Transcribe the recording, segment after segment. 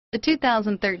The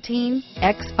 2013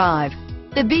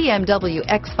 X5. The BMW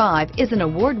X5 is an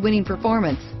award-winning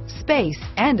performance, space,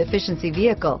 and efficiency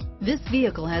vehicle. This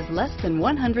vehicle has less than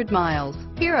 100 miles.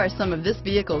 Here are some of this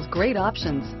vehicle's great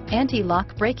options: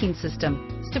 anti-lock braking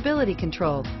system, stability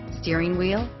control, steering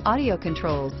wheel audio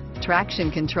controls, traction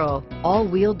control,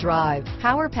 all-wheel drive,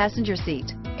 power passenger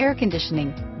seat, air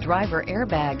conditioning, driver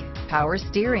airbag, power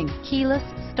steering, keyless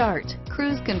start,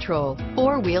 cruise control,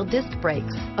 four-wheel disc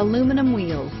brakes, aluminum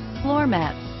wheels, floor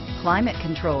mats, climate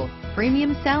control,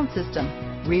 premium sound system,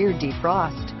 rear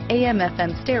defrost,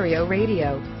 AM/FM stereo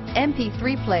radio,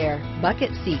 MP3 player,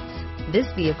 bucket seats. This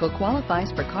vehicle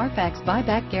qualifies for Carfax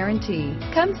buyback guarantee.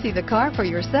 Come see the car for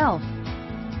yourself.